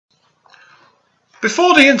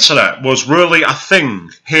Before the internet was really a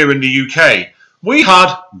thing here in the UK, we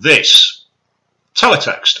had this,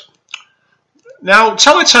 teletext. Now,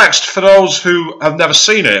 teletext, for those who have never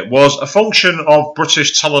seen it, was a function of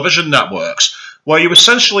British television networks where you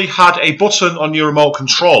essentially had a button on your remote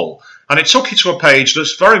control and it took you to a page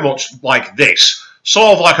that's very much like this,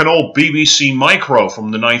 sort of like an old BBC micro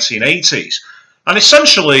from the 1980s. And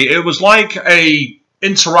essentially, it was like a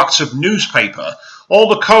interactive newspaper. All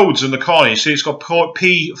the codes in the corner, you see it's got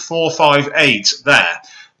P458 there.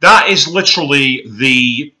 That is literally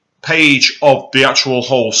the page of the actual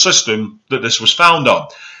whole system that this was found on.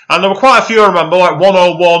 And there were quite a few, I remember, like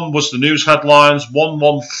 101 was the news headlines,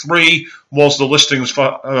 113 was the listings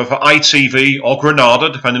for ITV or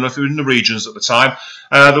Granada, depending on if you were in the regions at the time.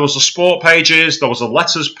 There was the sport pages, there was a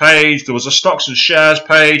letters page, there was a stocks and shares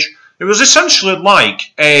page. It was essentially like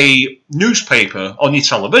a newspaper on your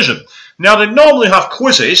television. Now, they normally have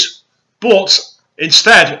quizzes, but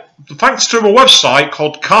instead, thanks to a website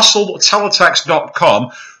called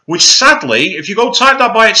castleteletext.com, which sadly, if you go type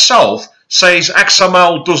that by itself, says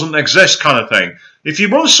XML doesn't exist kind of thing. If you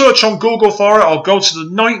run a search on Google for it or go to the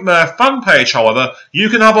Knightmare fan page, however, you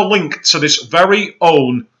can have a link to this very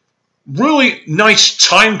own really nice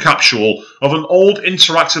time capsule of an old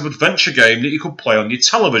interactive adventure game that you could play on your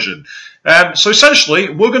television. So essentially,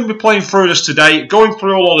 we're going to be playing through this today, going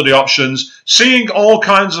through all of the options, seeing all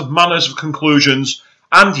kinds of manners of conclusions,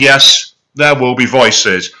 and yes, there will be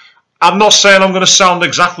voices. I'm not saying I'm going to sound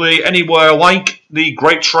exactly anywhere like the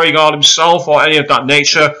great Treguard himself or any of that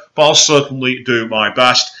nature, but I'll certainly do my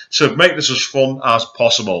best to make this as fun as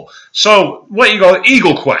possible. So, what you got?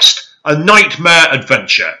 Eagle Quest, a nightmare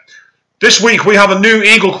adventure. This week we have a new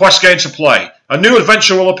Eagle Quest game to play. A new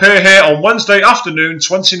adventure will appear here on Wednesday afternoon,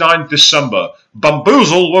 29 December.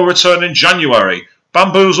 Bamboozle will return in January.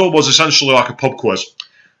 Bamboozle was essentially like a pub quiz.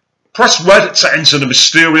 Press red to enter the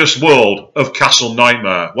mysterious world of Castle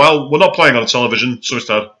Knightmare. Well, we're not playing on a television, so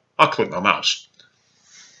instead I'll click my mouse.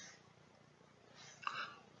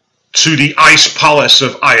 To the Ice Palace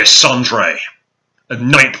of Iasandre. A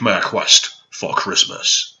nightmare quest for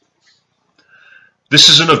Christmas. This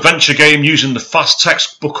is an adventure game using the fast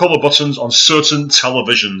text colour buttons on certain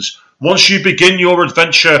televisions. Once you begin your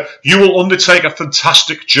adventure, you will undertake a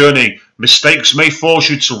fantastic journey. Mistakes may force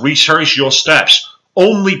you to retrace your steps.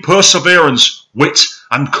 Only perseverance, wit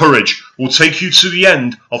and courage will take you to the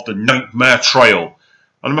end of the Nightmare Trail.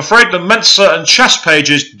 And I'm afraid the Mensa and chess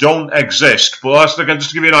pages don't exist, but that's again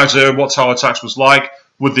just to give you an idea of what teletext was like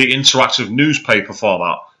with the interactive newspaper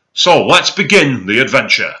format. So let's begin the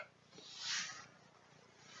adventure.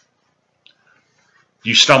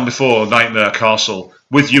 You stand before Knightmare Castle.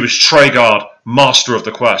 With you is Treguard, master of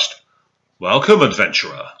the quest. Welcome,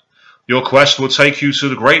 adventurer. Your quest will take you to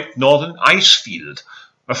the great northern ice field,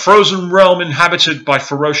 a frozen realm inhabited by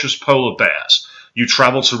ferocious polar bears. You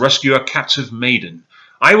travel to rescue a captive maiden.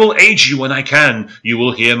 I will aid you when I can. You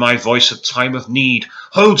will hear my voice at time of need.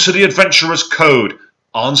 Hold to the adventurer's code.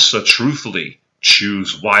 Answer truthfully.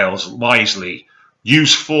 Choose wisely.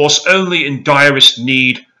 Use force only in direst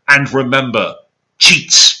need. And remember,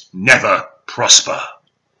 cheats never prosper.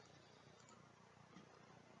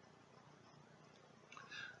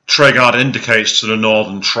 Treguard indicates to the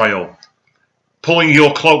northern trail. Pulling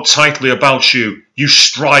your cloak tightly about you, you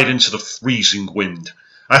stride into the freezing wind.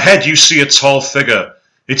 Ahead you see a tall figure.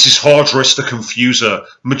 It is Hordris the Confuser,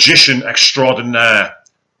 magician extraordinaire.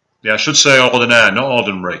 Yeah, I should say ordinaire, not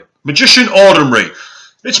ordinary. Magician ordinary.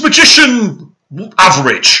 It's magician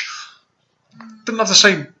average. Doesn't have the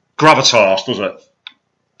same gravitas, does it?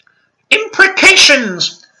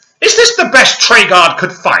 Imprecations! Is this the best Treguard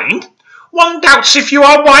could find? One doubts if you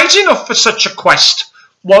are wise enough for such a quest.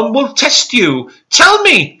 One will test you. Tell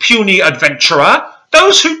me, puny adventurer,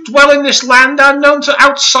 those who dwell in this land are known to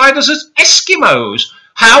outsiders as Eskimos.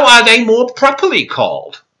 How are they more properly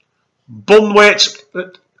called? Bunwit...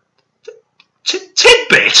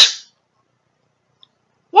 Tidbit?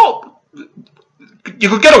 What? You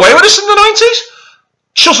could get away with this in the 90s?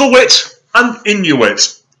 Chuzzlewit and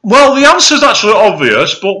Inuit. Well, the answer's actually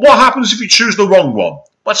obvious, but what happens if you choose the wrong one?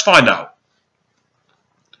 Let's find out.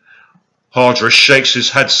 Hordris shakes his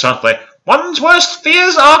head sadly. One's worst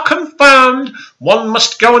fears are confirmed. One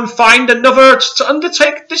must go and find another to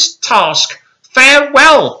undertake this task.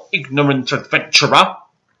 Farewell, ignorant adventurer.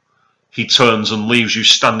 He turns and leaves you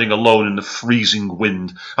standing alone in the freezing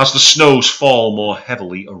wind as the snows fall more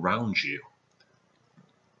heavily around you.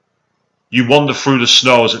 You wander through the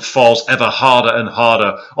snow as it falls ever harder and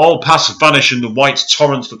harder. All paths vanish in the white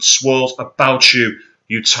torrent that swirls about you.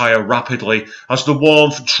 You tire rapidly as the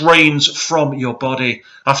warmth drains from your body.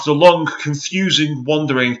 After long, confusing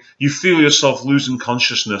wandering, you feel yourself losing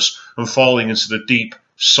consciousness and falling into the deep,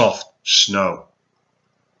 soft snow.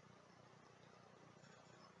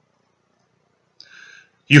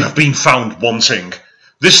 You have been found wanting.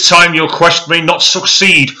 This time your quest may not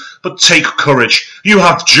succeed, but take courage. You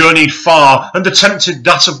have journeyed far and attempted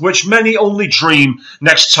that of which many only dream.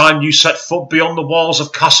 Next time you set foot beyond the walls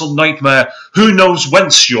of Castle Knightmare, who knows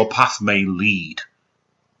whence your path may lead.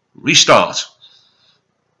 Restart.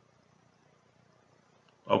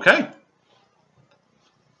 Okay.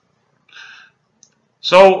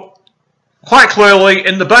 So, quite clearly,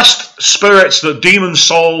 in the best spirits that Demon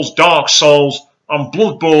Souls, Dark Souls, and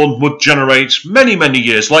Bloodborne would generate many, many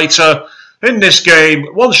years later, in this game,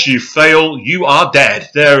 once you fail, you are dead.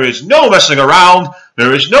 There is no messing around.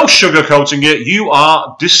 There is no sugarcoating it. You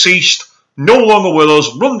are deceased, no longer with us.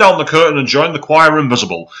 Run down the curtain and join the choir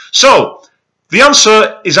invisible. So, the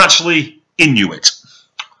answer is actually Inuit.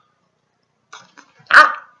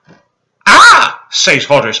 Ah, says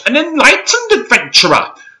Hodris, an enlightened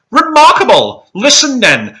adventurer. Remarkable. Listen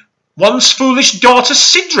then. One's foolish daughter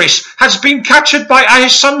Sidris has been captured by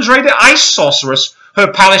Aysandre the Ice Sorceress.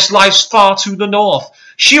 Her palace lies far to the north.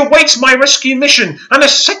 She awaits my rescue mission and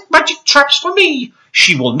has set magic traps for me.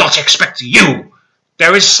 She will not expect you.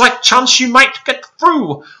 There is slight chance you might get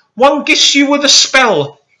through. One gifts you with a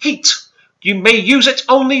spell, Heat. You may use it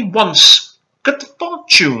only once. Good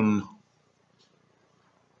fortune.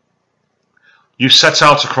 You set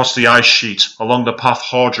out across the ice sheet along the path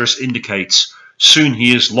Hodris indicates. Soon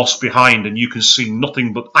he is lost behind and you can see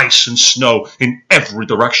nothing but ice and snow in every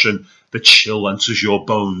direction. The chill enters your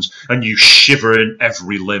bones and you shiver in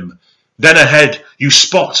every limb. Then ahead you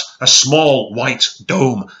spot a small white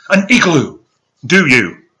dome, an igloo. Do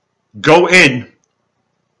you go in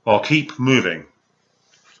or keep moving?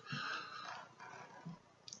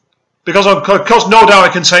 Because no doubt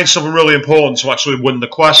it contains something really important to actually win the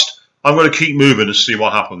quest, I'm going to keep moving and see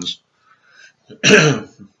what happens.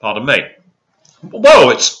 Pardon me. Whoa,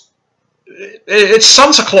 it's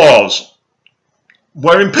Santa Claus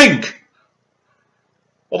wearing pink.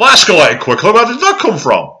 Well, that escalated quickly. Where did that come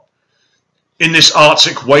from? In this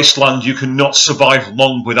Arctic wasteland, you cannot survive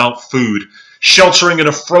long without food. Sheltering in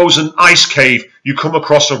a frozen ice cave, you come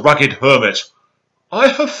across a ragged hermit. I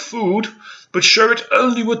have food, but share it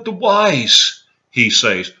only with the wise, he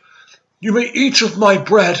says. You may eat of my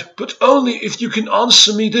bread, but only if you can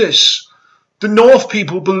answer me this. The North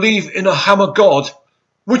people believe in a hammer god.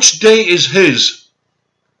 Which day is his?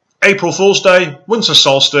 April Fool's Day, Winter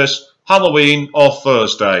Solstice, Halloween, or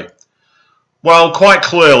Thursday? Well, quite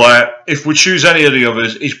clearly, if we choose any of the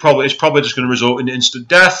others, it's probably just going to result in instant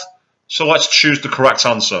death. So let's choose the correct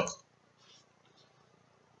answer.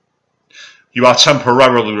 You are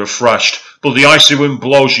temporarily refreshed, but the icy wind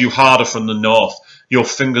blows you harder from the north. Your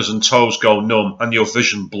fingers and toes go numb, and your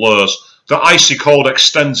vision blurs. The icy cold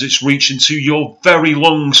extends its reach into your very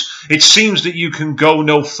lungs. It seems that you can go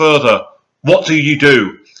no further. What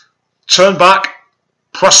do? Turn back,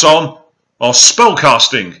 press on, or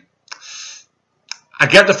spellcasting? I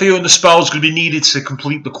get the feeling the spell is going to be needed to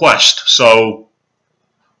complete the quest, so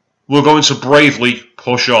we're going to bravely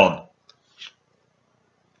push on.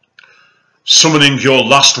 Summoning your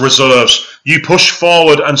last reserves, you push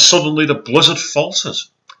forward and suddenly the blizzard falters.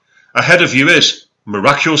 Ahead of you is,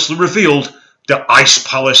 miraculously revealed, the Ice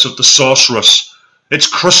Palace of the Sorceress. Its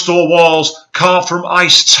crystal walls, carved from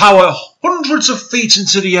ice, tower hundreds of feet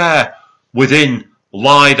into the air. Within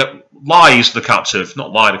lies the captive,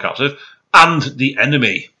 and the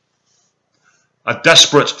enemy. A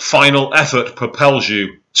desperate final effort propels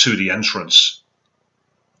you to the entrance.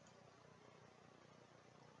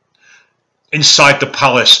 Inside the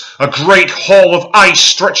palace, a great hall of ice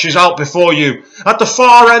stretches out before you. At the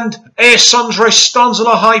far end, Aysandre stands on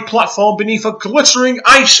a high platform beneath a glittering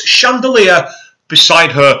ice chandelier.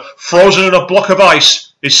 Beside her, frozen in a block of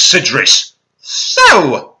ice, is Sidris.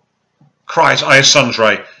 So, cries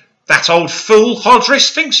Aysandre, that old fool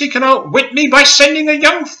Hodris thinks he can outwit me by sending a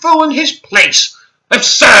young fool in his place.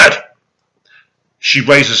 Absurd! She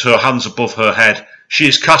raises her hands above her head. She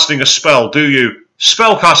is casting a spell, do you?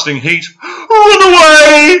 Spellcasting Heat. Run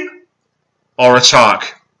away! Or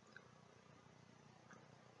attack.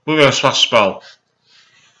 We're going to cast spell.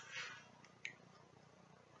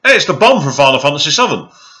 Hey, it's the bomb from Final Fantasy VII.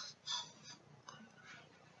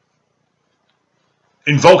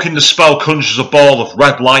 Invoking the spell conjures a ball of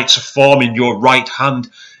red light to form in your right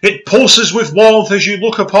hand. It pulses with warmth as you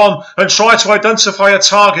look upon and try to identify a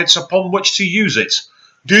target upon which to use it.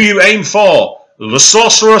 Do you aim for the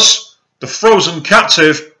sorceress, the frozen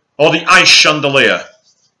captive, or the ice chandelier?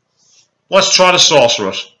 Let's try the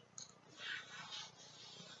sorceress.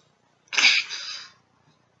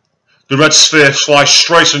 The red sphere flies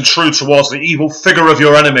straight and true towards the evil figure of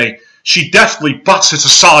your enemy. She deftly bats it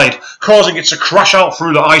aside, causing it to crash out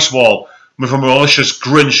through the ice wall. With a malicious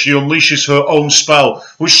grin, she unleashes her own spell,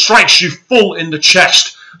 which strikes you full in the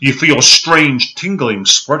chest. You feel a strange tingling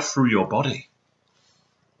spread through your body.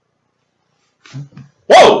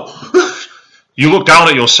 Whoa! You look down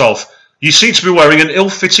at yourself. You seem to be wearing an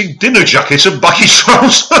ill-fitting dinner jacket and baggy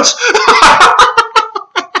trousers.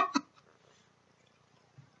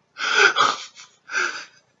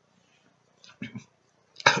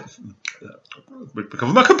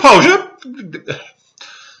 Recover my composure.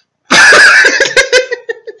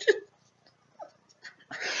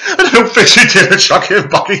 An ill-fitting dinner jacket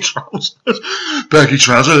and baggy trousers. Baggy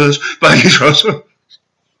trousers. Baggy trousers.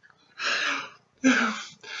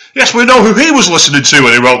 Yes, we know who he was listening to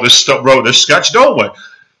when he wrote this sketch, don't we?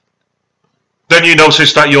 Then you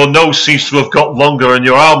notice that your nose seems to have got longer and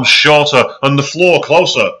your arms shorter and the floor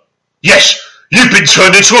closer. Yes, you've been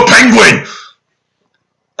turned into a penguin!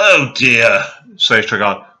 Oh dear, says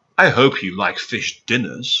Trigard. I hope you like fish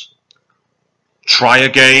dinners. Try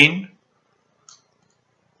again.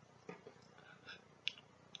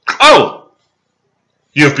 Oh!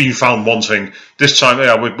 You've been found wanting. This time,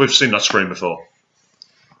 yeah, we've seen that screen before.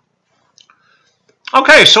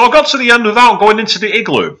 Okay, so I got to the end without going into the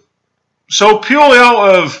igloo. So purely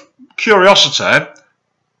out of curiosity,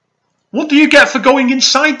 what do you get for going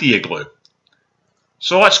inside the igloo?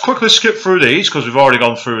 So let's quickly skip through these because we've already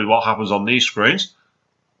gone through what happens on these screens.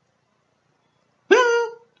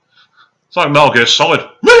 It's like Metal Gear Solid.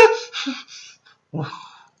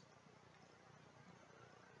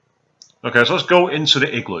 Okay, so let's go into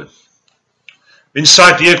the igloo.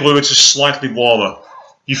 Inside the igloo it is slightly warmer.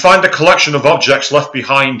 You find a collection of objects left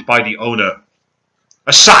behind by the owner.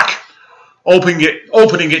 A sack. Opening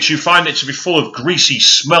it, you find it to be full of greasy,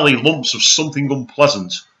 smelly lumps of something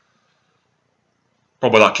unpleasant.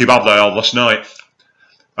 Probably that kebab they had last night.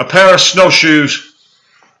 A pair of snowshoes.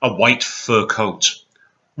 A white fur coat.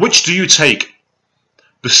 Which do you take?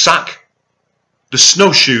 The sack, the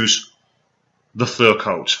snowshoes, the fur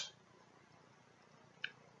coat.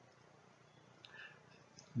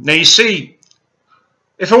 Now you see,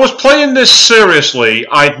 if I was playing this seriously,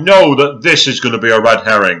 I'd know that this is going to be a red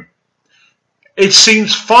herring. It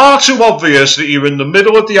seems far too obvious that you're in the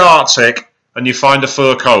middle of the Arctic and you find a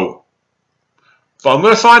fur coat. But I'm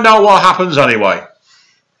going to find out what happens anyway.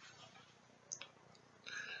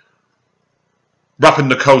 Wrapping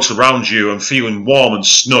the coat around you and feeling warm and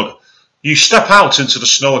snug, you step out into the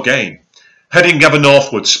snow again. Heading ever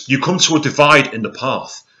northwards, you come to a divide in the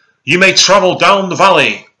path. You may travel down the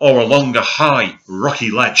valley or along a high,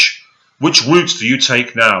 rocky ledge. Which route do you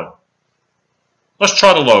take now? Let's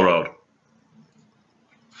try the low road.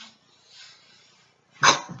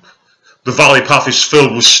 The valley path is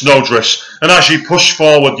filled with snowdrifts, and as you push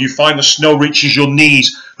forward, you find the snow reaches your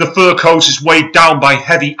knees. The fur coat is weighed down by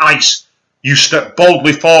heavy ice. You step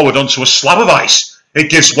boldly forward onto a slab of ice.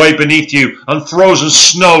 It gives way beneath you, and frozen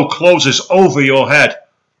snow closes over your head.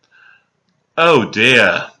 Oh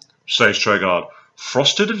dear, says Trigard.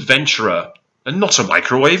 Frosted adventurer, and not a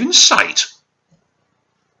microwave in sight.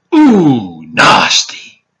 Ooh,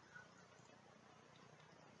 nasty.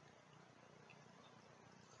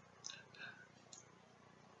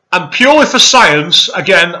 And purely for science,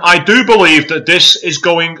 again, I do believe that this is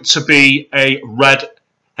going to be a red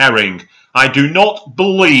herring. I do not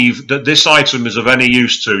believe that this item is of any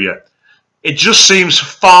use to you. It just seems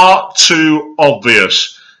far too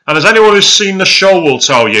obvious. And as anyone who's seen the show will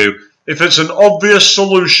tell you, if it's an obvious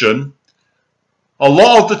solution, a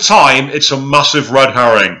lot of the time it's a massive red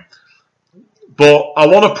herring. But I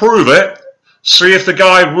want to prove it, see if the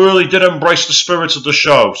guy really did embrace the spirit of the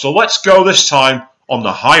show. So let's go this time on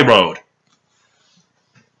the high road.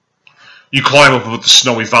 You climb up the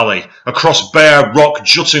snowy valley, across bare rock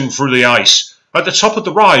jutting through the ice. At the top of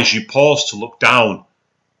the rise, you pause to look down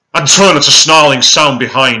and turn at a snarling sound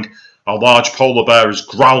behind. A large polar bear is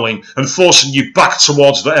growling and forcing you back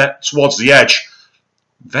towards the edge.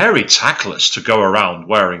 Very tactless to go around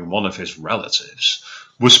wearing one of his relatives,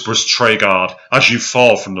 whispers Trigard as you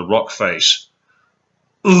fall from the rock face.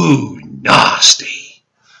 Ooh, nasty.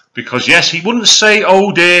 Because yes, he wouldn't say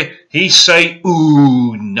oh dear, he'd say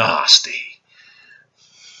ooh, nasty.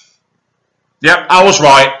 Yep, I was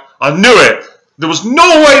right. I knew it. There was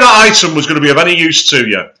no way that item was going to be of any use to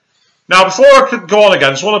you. Now, before I could go on again,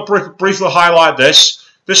 I just want to briefly highlight this.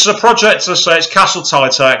 This is a project, as I say, it's Castle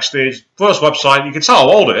Teletext, the first website. You can tell how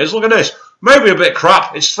old it is. Look at this. Maybe a bit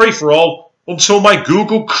crap. It's free for all until my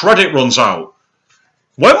Google credit runs out.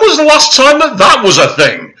 When was the last time that was a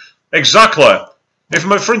thing? Exactly. If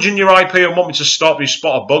I'm infringing your IP and want me to stop, you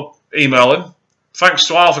spot a bug, email him. Thanks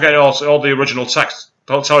to Al for getting all the original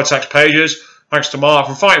teletext pages. Thanks to Mark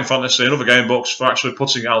from Fighting Fantasy and other game books for actually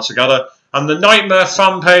putting it all together. And the Knightmare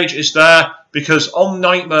fan page is there because on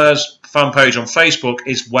Knightmare's fan page on Facebook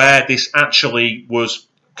is where this actually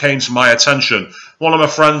came to my attention. One of my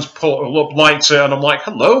friends liked it, and I'm like,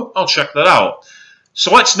 hello, I'll check that out.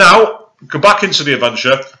 So let's now go back into the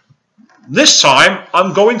adventure. This time,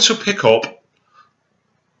 I'm going to pick up,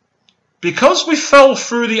 because we fell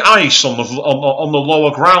through the ice on the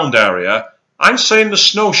lower ground area, I'm saying the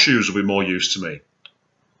snowshoes will be more use to me.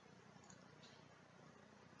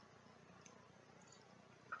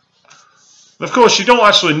 Of course, you don't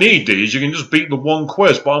actually need these, you can just beat the one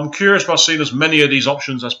quiz, but I'm curious about seeing as many of these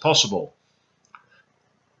options as possible.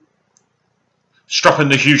 Strapping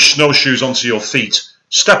the huge snowshoes onto your feet.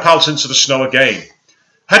 Step out into the snow again.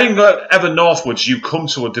 Heading ever northwards, you come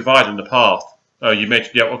to a divide in the path.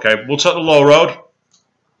 Yeah, okay, we'll take the low road.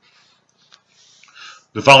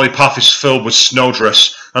 The valley path is filled with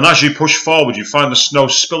snowdrifts, and as you push forward, you find the snow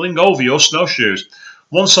spilling over your snowshoes.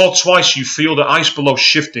 Once or twice you feel the ice below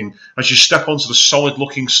shifting as you step onto the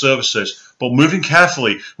solid-looking surfaces, but moving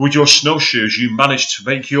carefully with your snowshoes, you manage to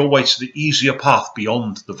make your way to the easier path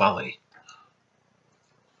beyond the valley.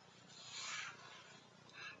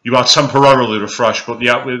 You are temporarily refreshed, but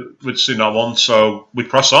yeah, we'd seen that one, so we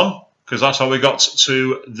press on, because that's how we got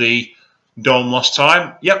to the dome last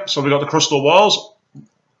time. Yep, so we got the crystal walls.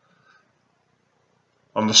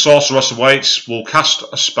 And the sorceress awaits. We'll cast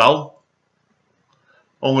a spell.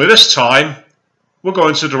 Only this time, we're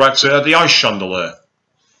going to direct it at the ice chandelier.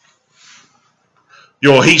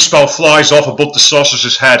 Your heat spell flies off above the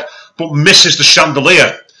sorceress's head, but misses the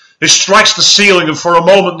chandelier. It strikes the ceiling, and for a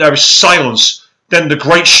moment there is silence. Then the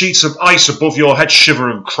great sheets of ice above your head shiver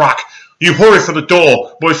and crack. You hurry for the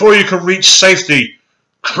door, but before you can reach safety,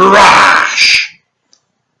 crash!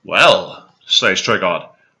 Well, says Trigard,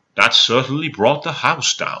 that certainly brought the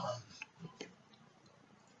house down.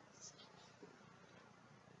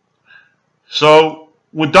 So,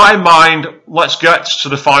 with that in mind, let's get to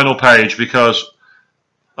the final page, because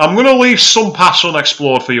I'm going to leave some paths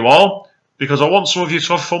unexplored for you all, because I want some of you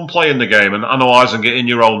to have fun playing the game and analysing it in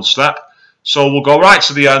your own step. So we'll go right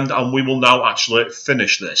to the end, and we will now actually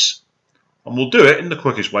finish this. And we'll do it in the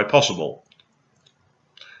quickest way possible.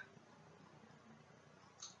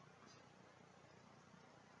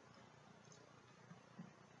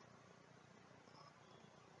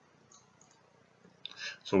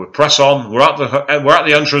 So we press on, we're at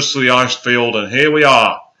the entrance to the ice field, and here we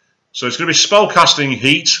are. So it's going to be spellcasting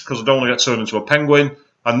heat, because I don't want to get turned into a penguin,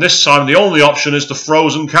 and this time the only option is the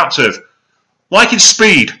frozen captive. Like in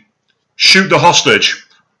Speed, shoot the hostage.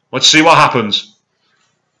 Let's see what happens.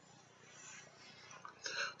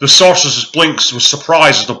 The sorceress blinks with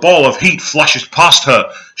surprise as the ball of heat flashes past her.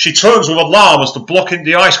 She turns with alarm as the block in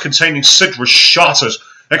the ice containing Sidra shatters,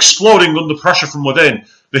 exploding under pressure from within.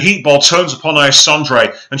 The heat ball turns upon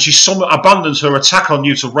Alessandre, and she abandons her attack on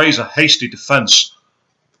you to raise a hasty defence.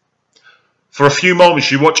 For a few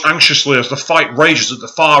moments you watch anxiously as the fight rages at the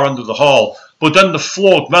far end of the hall, but then the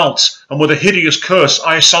floor melts, and with a hideous curse,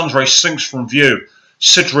 Alessandre sinks from view.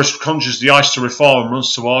 Sidra conjures the ice to reform and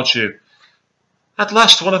runs towards you. At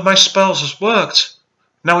last one of my spells has worked.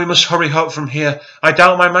 Now we must hurry home from here. I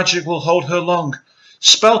doubt my magic will hold her long.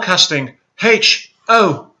 Spellcasting.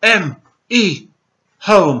 H-O-M-E.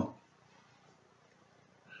 Home.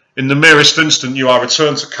 In the merest instant you are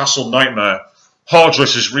returned to Castle Knightmare.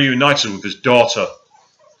 Hordris is reunited with his daughter.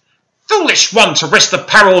 Foolish one to risk the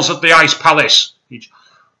perils of the Ice Palace,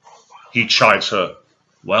 he chides her.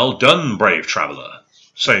 Well done, brave traveller,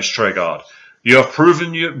 says Trigard. You have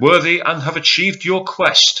proven you worthy and have achieved your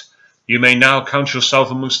quest. You may now count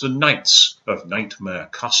yourself amongst the knights of Knightmare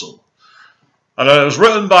Castle. And it was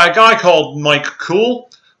written by a guy called Mike Cool.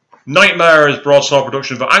 Knightmare is broadsword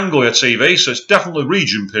production for Anglia TV, so it's definitely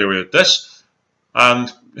region period, this.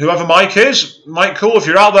 And whoever Mike is, Mike Cool, if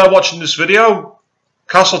you're out there watching this video,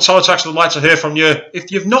 Castle Teletext would like to hear from you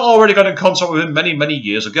if you've not already got in contact with him many, many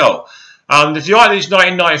years ago. And if you like these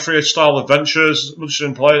 1993 style adventures,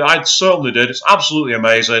 I certainly did. It's absolutely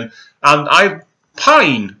amazing. And I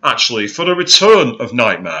pine, actually, for the return of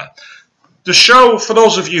Knightmare. The show, for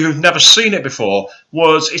those of you who've never seen it before,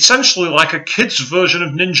 was essentially like a kid's version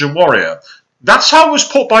of Ninja Warrior. That's how it was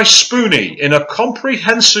put by Spoonie in a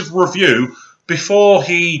comprehensive review before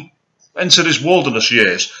he entered his wilderness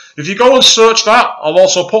years. If you go and search that, I'll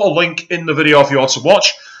also put a link in the video if you want to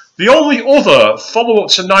watch. The only other follow-up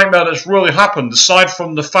to Knightmare that's really happened, aside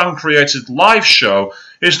from the fan-created live show,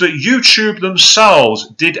 is that YouTube themselves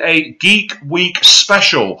did a Geek Week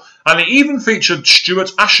special, and it even featured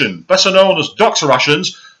Stuart Ashen, better known as Dr.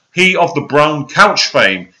 Ashens, he of the Brown Couch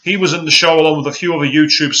fame. He was in the show along with a few other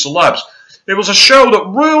YouTube celebs. It was a show that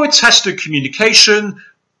really tested communication,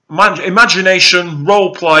 imagination,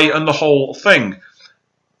 roleplay, and the whole thing.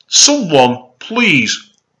 Someone,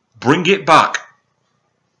 please, bring it back.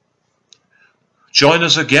 Join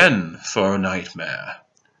us again for a Knightmare,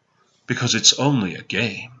 because it's only a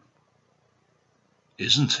game,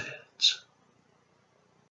 isn't it?